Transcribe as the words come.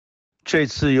这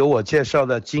次由我介绍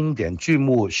的经典剧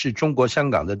目是中国香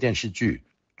港的电视剧《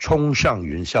冲上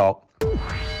云霄》。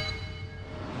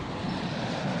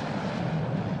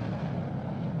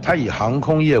它以航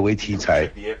空业为题材，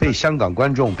被香港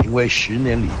观众评为10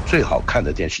年里最好看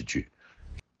的电视剧，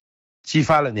激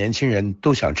发了年轻人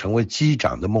都想成为机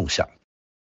长的梦想。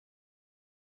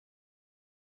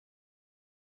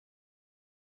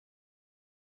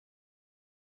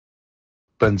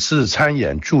本次参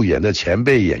演助演的前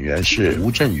辈演员是吴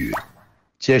镇宇，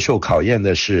接受考验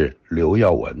的是刘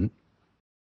耀文。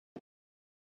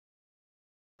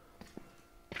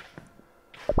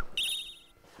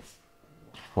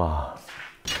哇！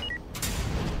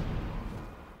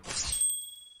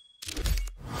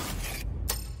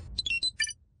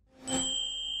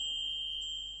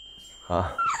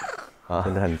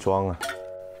真的很装啊！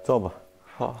坐吧。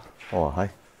好。哇，嗨。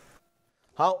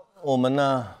好，我们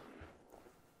呢？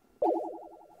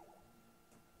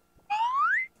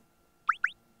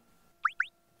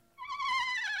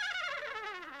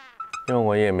因为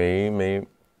我也没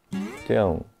这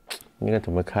样，应该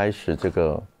怎么开始这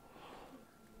个？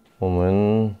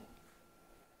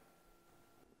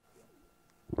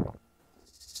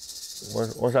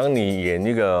我想你演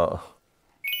一个《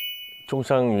冲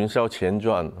上云霄》前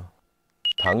传，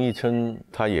唐艺琛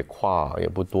他也跨也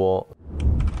不多，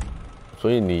所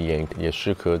以你也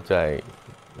适合在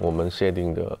我们设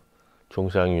定的《冲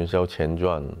上云霄》前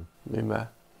传。明白。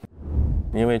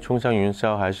因为《冲上云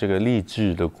霄》还是个励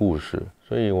志的故事，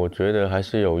所以我觉得还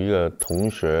是有一个同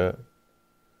学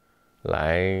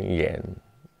来演，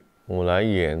我来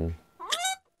演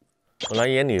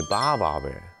你爸爸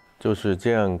呗，就是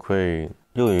这样会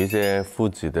又有一些父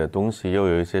子的东西，又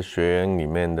有一些学员里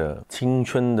面的青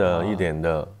春的一点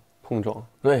的碰撞。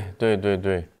对，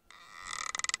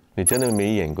你真的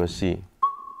没演过戏？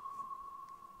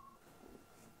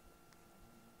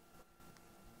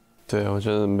对，我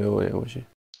真的没有演过戏。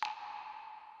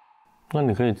那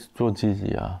你可以做自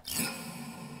己啊！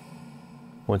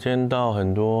我见到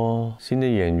很多新的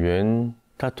演员，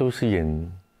他都是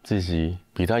演自己，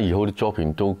比他以后的作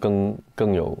品都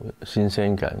更有新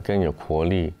鲜感，更有活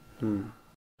力。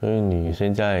所以你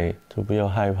现在就不要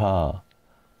害怕，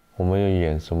我们要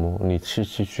演什么，你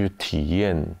去体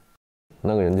验，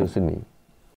那个人就是你。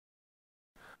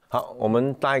好，我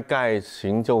们大概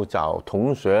行就找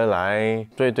同学来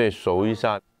对熟一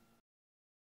下。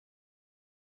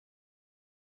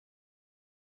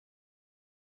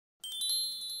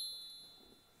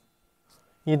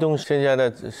一东现在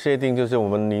的设定就是我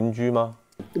们邻居吗？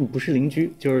不是邻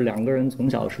居，就是2个人从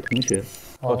小是同学。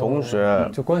同学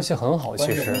就关系很好，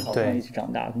其实对，一起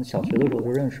长大，从小学的时候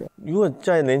就认识了。如果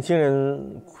在年轻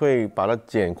人会把它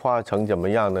简化成怎么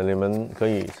样的？你们可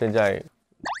以现在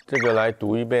这个来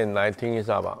读一遍，来听一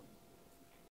下吧。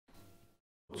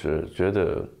只觉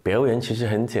得表演其实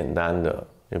很简单的，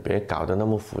也别搞得那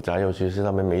么复杂，尤其是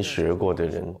他们没学过的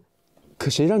人。可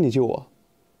谁让你救我？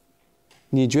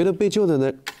你觉得被救的那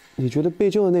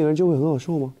个人就会很好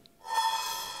受吗？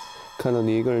看到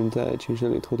你一个人在寝室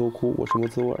里偷偷哭，我什么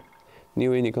滋味？你以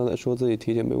为你刚才说自己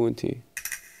体检没问题？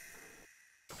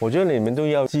我觉得你们都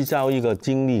要制造一个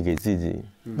经历给自己。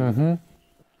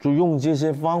就用这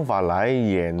些方法来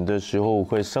演的时候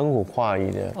会生活化一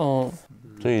点。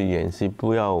所以演戏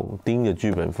不要盯着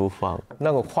剧本不放，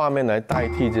那个画面来代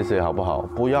替这些好不好？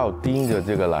不要盯着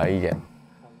这个来演。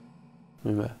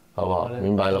明白，好不好？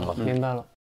明白了吗？明白了。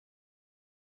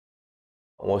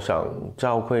我想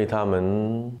教会他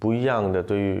们不一样的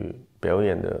对于表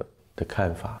演的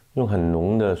看法，用很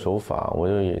浓的手法，我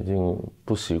就已经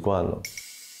不习惯了。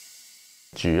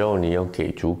只要你要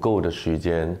给足够的时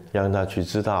间，让他去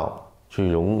知道，去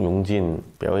融进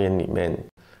表演里面，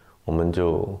我们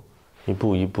就一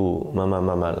步一步慢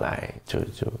慢来，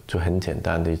就很简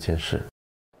单的一件事。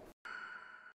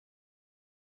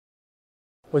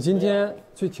我今天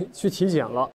去体检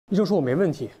了，医生说我没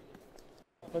问题，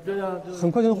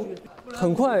很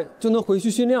快就能回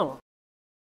去训练了。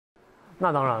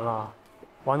那当然了，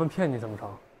我还能骗你怎么着？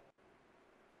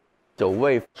走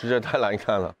位实在太难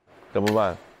看了，怎么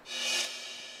办？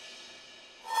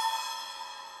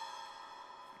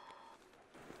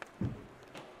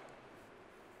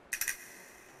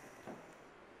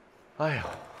哎呀，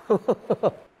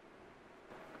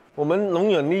我们永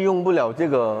远利用不了这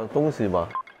个东西吧？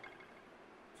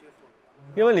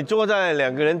因为你2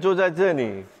个人坐在这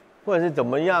里，或者是怎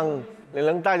么样，你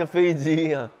能带着飞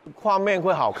机啊，画面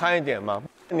会好看一点嘛？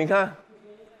你看，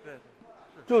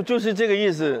就是这个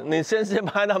意思。你先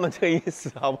拍他们这个意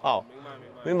思，好不好？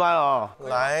明白了啊、哦。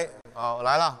来，好，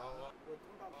来了。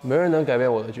没人能改变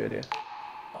我的决定。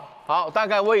好，大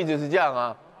概位置是这样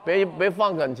啊，别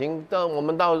放感情，但我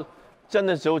们到站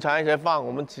的时候才放，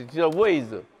我们只记得位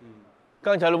置，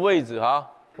刚才的位置哈。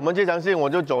我们这场戏我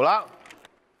就走了。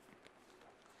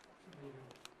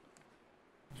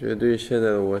觉得对现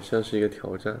在的我像是一个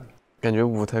挑战，感觉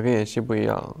舞台跟演戏不一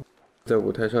样，在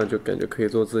舞台上就感觉可以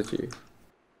做自己，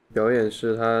表演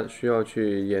是他需要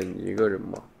去演一个人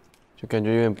嘛，就感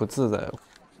觉有点不自在，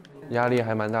压力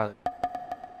还蛮大的。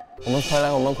我们回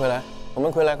来，我们回来，我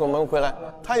们回来，我们回来。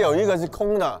它有一个是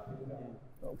空的，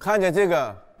看着这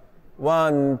个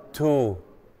 ，one two，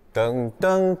 噔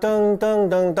噔噔噔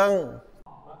噔噔，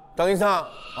等一下，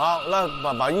好，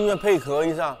那把音乐配合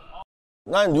一下。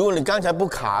那如果你刚才不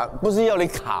卡，不是要你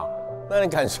卡，那你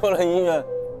感受了音乐，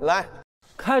来，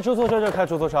开出租车就开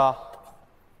出租车。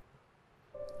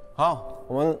好，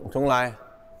我们重来。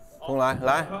重来，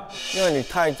来，因为你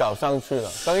太早上去了。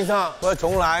等一下，我要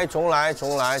重来。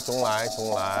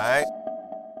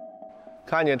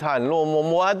看见他很落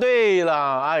寞，啊，对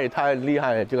了，哎，太厉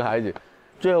害了，这个孩子。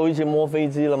最后一次摸飞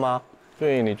机了吗？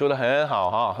对，你做得很好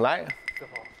哈，来，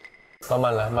慢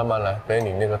慢来，慢慢来，给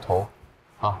你那个头，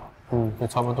好，就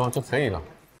差不多就可以了。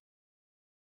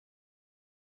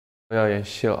我要演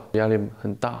戏了，压力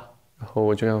很大，然后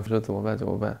我就想说怎么办？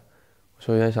我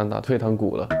说有点想打退堂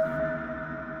鼓了。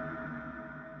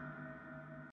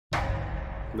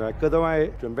来，各单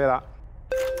位准备了。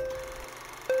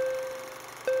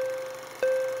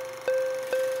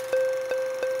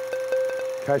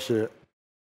开始。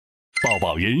抱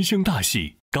抱人生大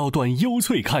戏，高端优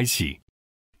萃开启。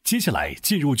接下来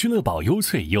进入君乐宝优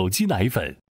萃有机奶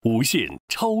粉，无限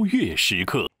超越时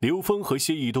刻。刘峰和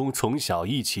谢逸东从小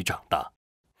一起长大，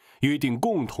约定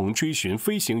共同追寻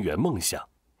飞行员梦想。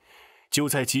就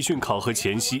在集训考核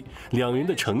前夕，两人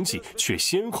的成绩却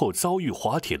先后遭遇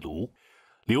滑铁卢。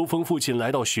刘峰父亲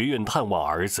来到学院探望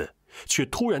儿子，却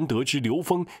突然得知刘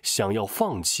峰想要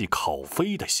放弃考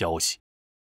飞的消息。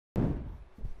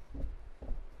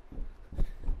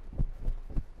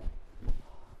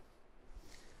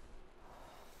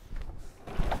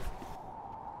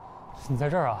你在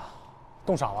这儿啊？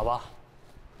冻傻了吧？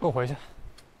跟我回去。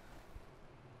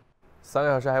3个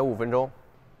小时还有5分钟。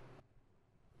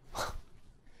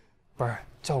不是，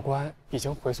教官已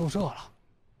经回宿舍了。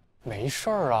没事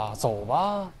儿啊，走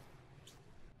吧。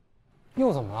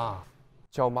又怎么了？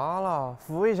脚麻了，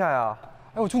扶一下呀。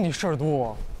哎，我就你事儿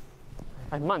多。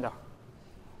哎，你慢点。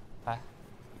来，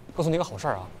告诉你个好事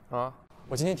儿啊。啊？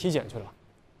我今天体检去了，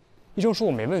医生说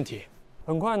我没问题，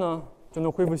很快呢就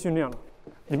能恢复训练了。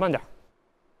你慢点。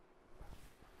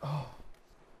啊。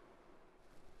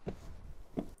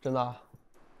真的？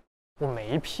我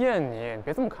没骗你，你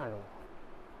别这么看着我。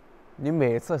你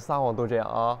每次撒谎都这样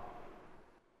啊？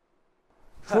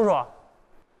叔叔，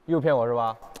又骗我是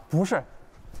吧？不是，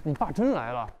你爸真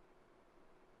来了。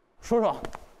叔叔，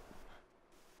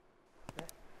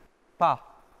爸，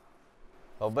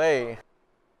宝贝，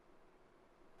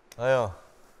哎呦，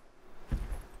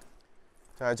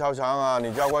在操场啊，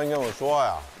你教官跟我说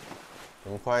呀，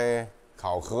你们快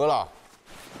考核了。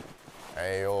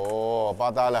哎呦，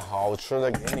爸带了好吃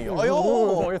的给你。哎呦，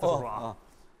不好意思，叔叔啊。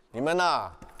你们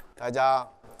呐，大家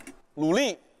努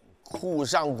力，互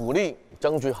相鼓励，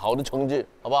争取好的成绩，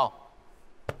好不好？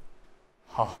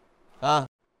好。啊。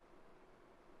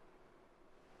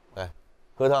来，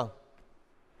喝汤。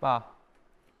爸。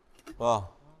啊。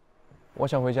我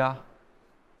想回家。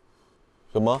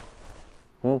什么？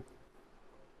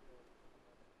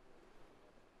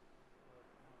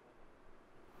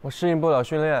我适应不了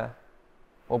训练，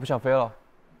我不想飞了，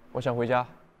我想回家。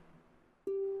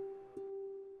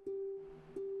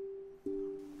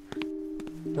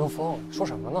刘峰，说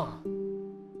什么呢？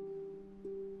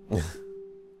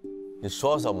你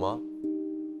说什么？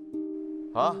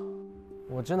啊？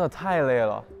我真的太累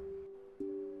了，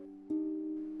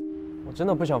我真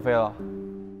的不想飞了。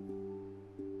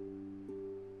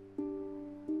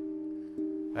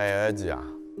哎，儿子啊，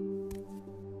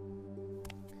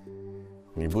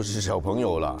你不是小朋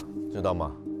友了，知道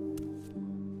吗？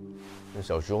你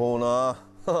小时候呢，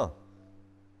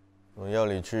我要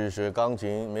你去学钢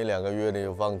琴，没2个月你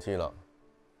就放弃了，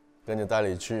跟着带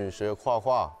你去学画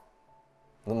画，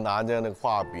拿着那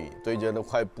画笔对着那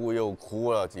块布又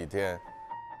哭了几天，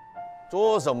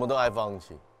做什么都爱放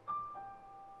弃。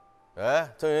哎，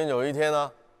突然有一天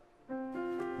呢，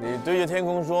你对着天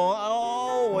空说：“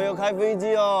哦，我要开飞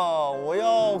机哦，我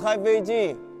要开飞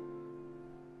机。”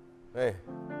哎，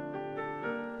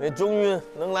你终于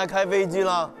能来开飞机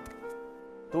了，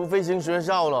读飞行学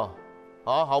校了，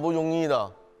啊，好不容易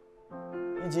的，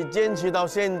一起坚持到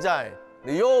现在，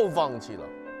你又放弃了，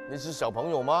你是小朋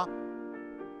友吗？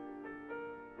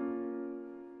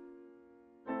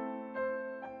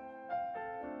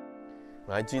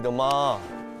你还记得吗？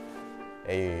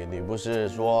哎，你不是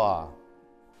说啊，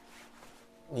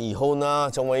你以后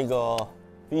呢成为一个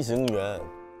飞行员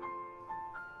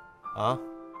啊？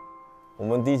我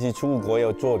们第一次出国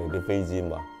要坐你的飞机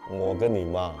嘛，我跟你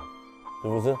妈，是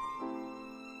不是？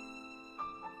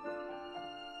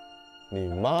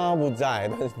你妈不在，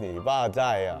但是你爸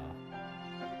在呀。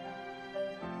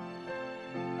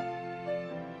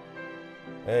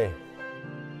哎，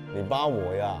你帮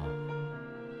我呀！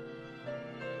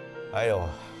哎呦，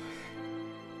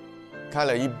开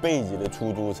了一辈子的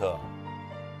出租车，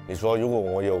你说如果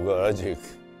我有个儿子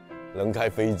能开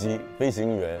飞机、飞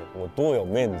行员，我多有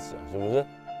面子啊，是不是？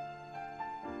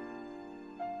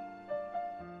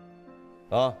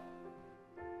啊，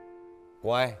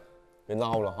乖，别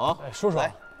闹了啊！哎，叔叔，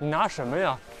你拿什么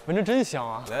呀？闻着真香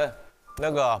啊！来，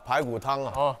那个排骨汤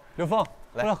啊！哦，刘峰，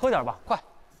过来喝点吧，快！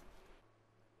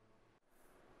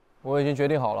我已经决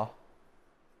定好了。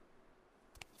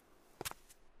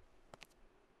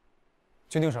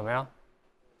决定什么呀？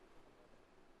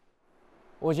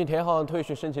我已经填好了退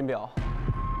学申请表。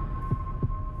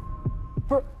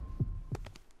不是，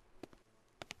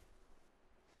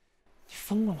你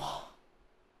疯了吗？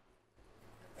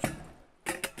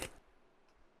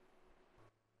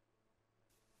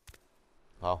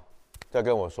好，再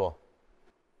跟我说，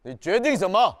你决定什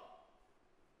么？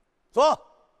说。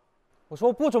我说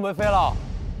我不准备飞了。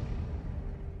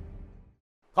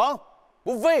好，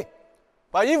不飞，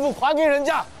把衣服还给人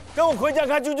家，跟我回家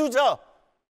开出租车。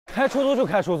开出租就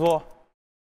开出租。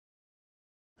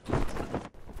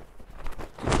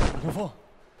刘峰，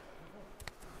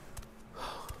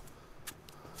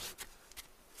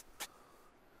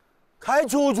开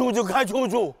出租就开出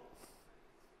租，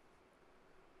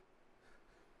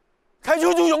开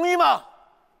出租容易吗？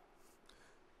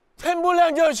天不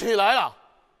亮就要起来了。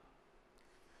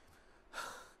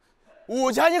午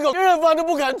餐一口热饭都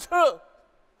不敢吃，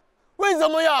为什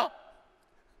么呀？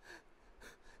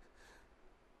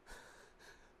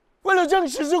为了挣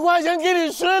10块钱给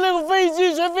你学那个飞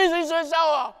机，学飞行学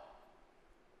校啊！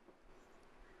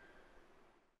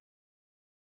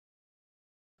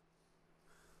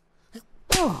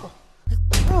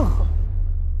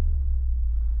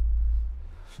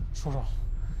叔叔。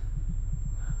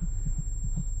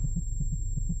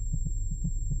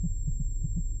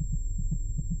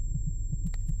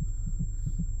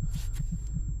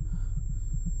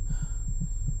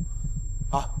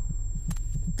好，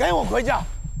跟我回家。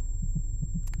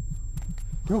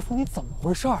刘峰，你怎么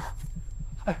回事儿？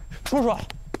哎，叔叔，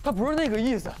他不是那个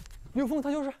意思。刘峰他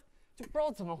就不知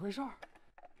道怎么回事儿。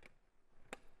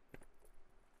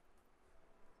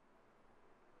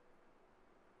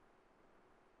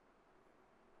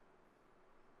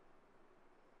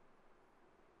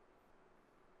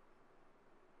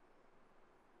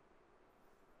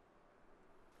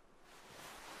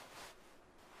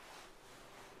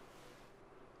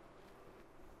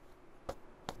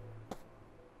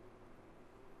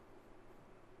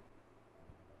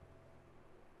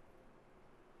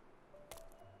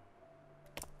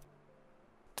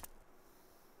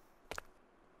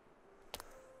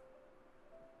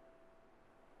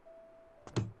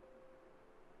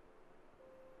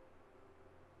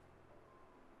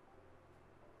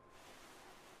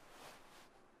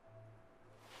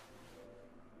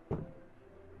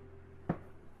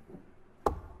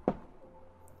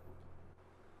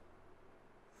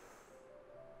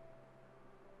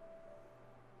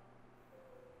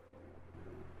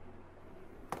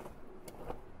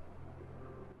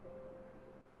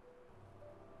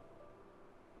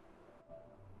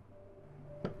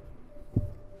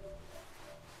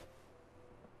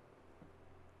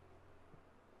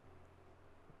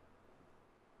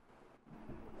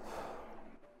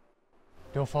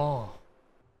刘峰，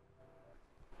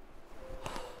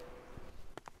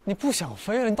你不想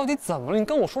飞了？你到底怎么了？你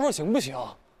跟我说说行不行？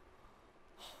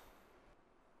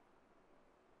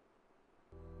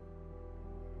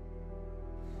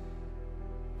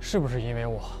是不是因为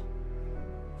我？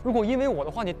如果因为我的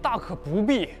话，你大可不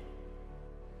必。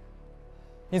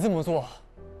你这么做，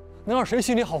能让谁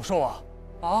心里好受啊？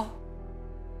啊？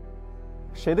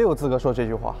谁都有资格说这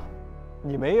句话，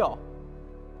你没有。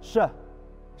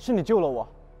是你救了我，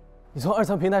你从2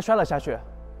层平台摔了下去，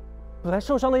本来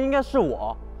受伤的应该是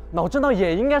我，脑震荡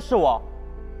也应该是我。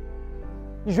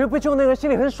你觉得被救那个人心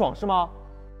里很爽是吗？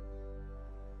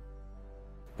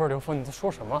不是刘峰，你在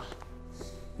说什么？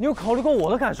你有考虑过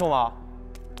我的感受吗？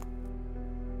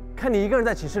看你一个人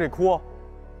在寝室里哭，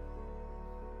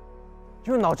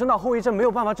因为脑震荡后遗症没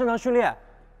有办法正常训练，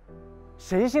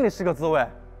谁心里是个滋味？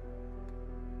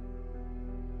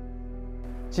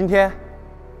今天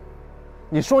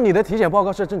你说你的体检报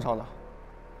告是正常的，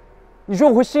你说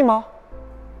我会信吗？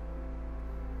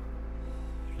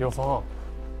刘峰，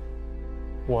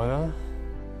我呢，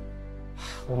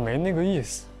我没那个意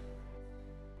思。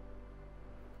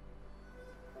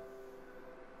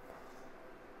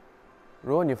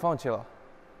如果你放弃了，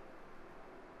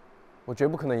我绝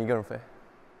不可能一个人飞。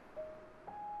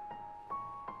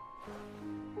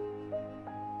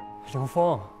刘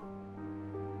峰，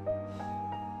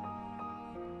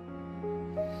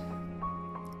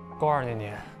高二那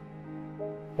年，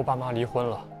我爸妈离婚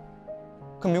了，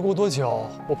可没过多久，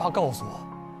我爸告诉我，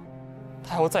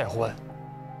他要再婚，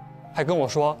还跟我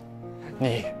说，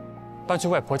你搬去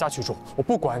外婆家去住，我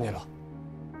不管你了。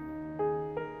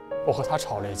我和他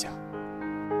吵了一架，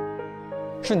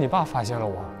是你爸发现了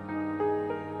我，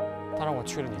他让我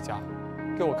去了你家，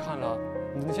给我看了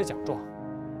你的那些奖状。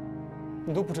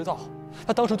你都不知道，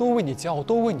他当时都为你骄傲，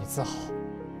都为你自豪。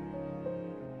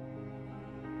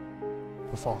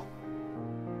刘峰，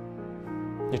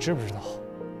你知不知道，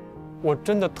我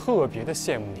真的特别的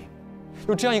羡慕你，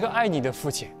有这样一个爱你的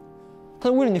父亲，他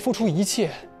为了你付出一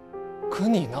切，可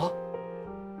你呢？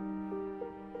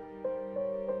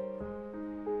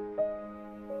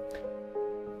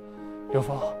刘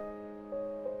峰，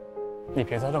你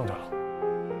别再愣着了，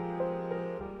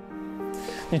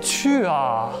你去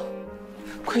啊！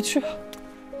快去啊！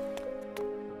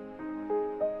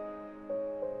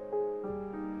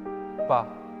爸，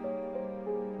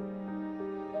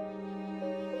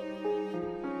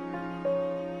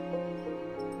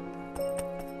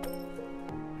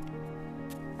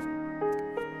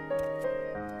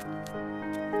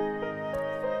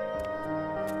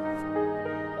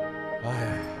哎，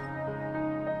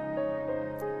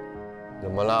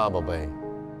怎么了，宝贝？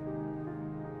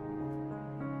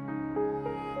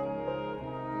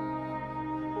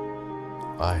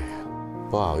哎呀，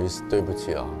不好意思，对不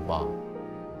起啊，爸。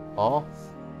哦。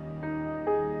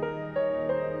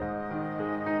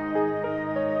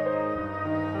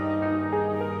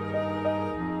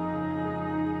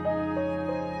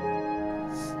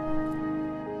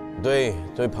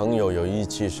对朋友有义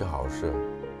气是好事，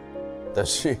但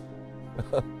是，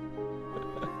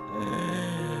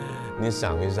你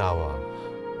想一下吧，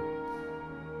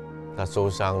他受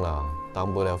伤了，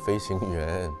当不了飞行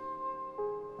员。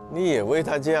你也为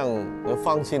他这样而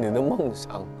放弃你的梦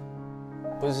想，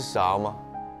不是傻吗？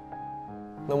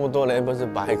那么多年不是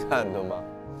白干的吗？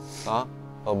啊，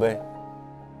宝贝，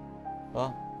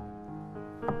啊，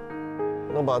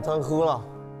那把汤喝了，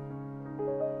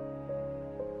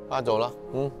爸走了，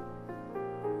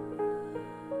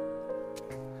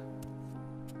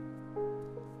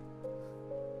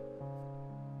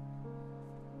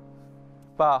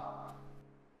爸，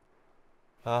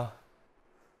啊。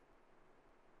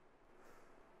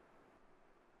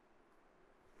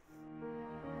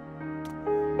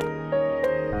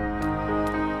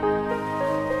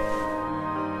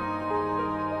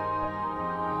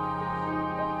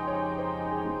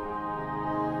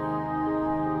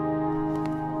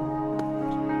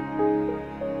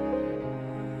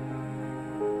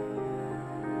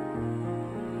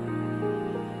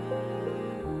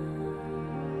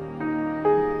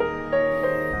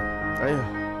哎呀，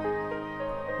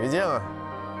别这样啊，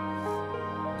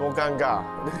多尴尬！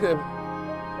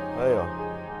哎呦，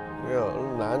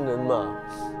男人嘛，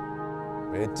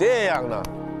别这样的，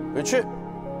回去，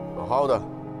好好的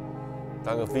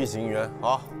当个飞行员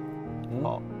啊，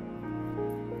好，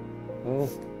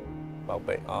宝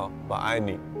贝啊，爸爱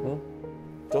你，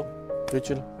走，回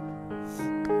去了，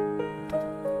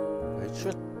回去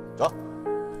了，走。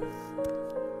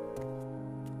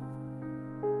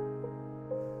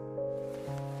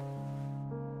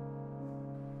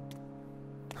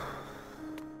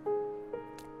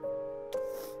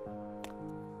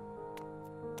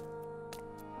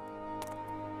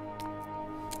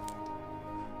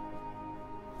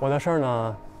我的事儿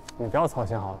呢，你不要操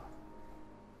心好了。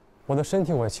我的身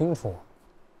体我清楚，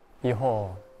以后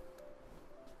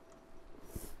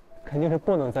肯定是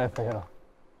不能再飞了。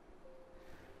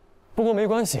不过没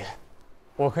关系，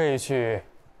我可以去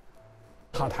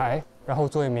塔台，然后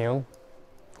做一名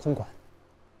空管。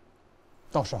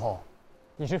到时候，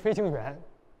你是飞行员，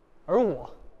而我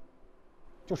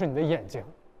就是你的眼睛。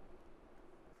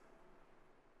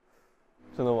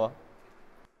真的吗？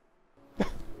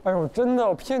哎呦，真的，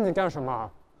我骗你干什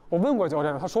么？我问过教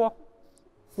练了，他说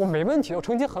我没问题，我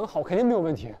成绩很好，肯定没有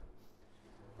问题。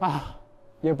啊，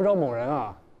也不知道某人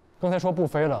啊，刚才说不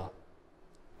飞了，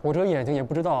我这个眼睛也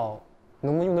不知道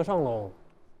能不能用得上喽。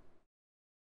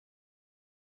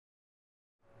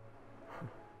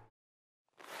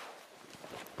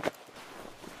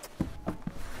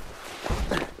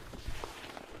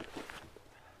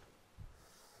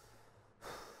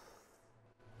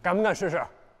敢不敢试试？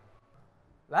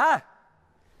来。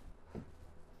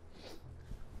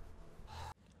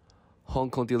Hong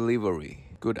Kong delivery.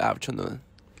 Good afternoon,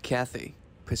 Cathay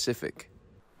Pacific.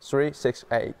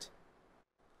 368.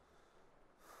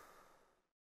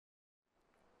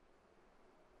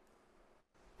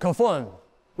 Confirm.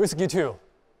 Whiskey 2.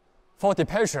 For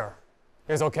departure.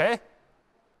 Is okay?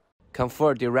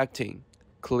 Confirm directing.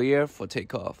 Clear for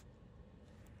takeoff.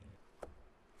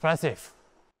 Fly safe.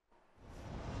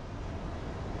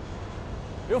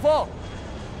 刘峰，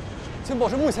请保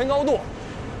持目前高度，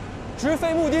直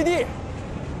飞目的地。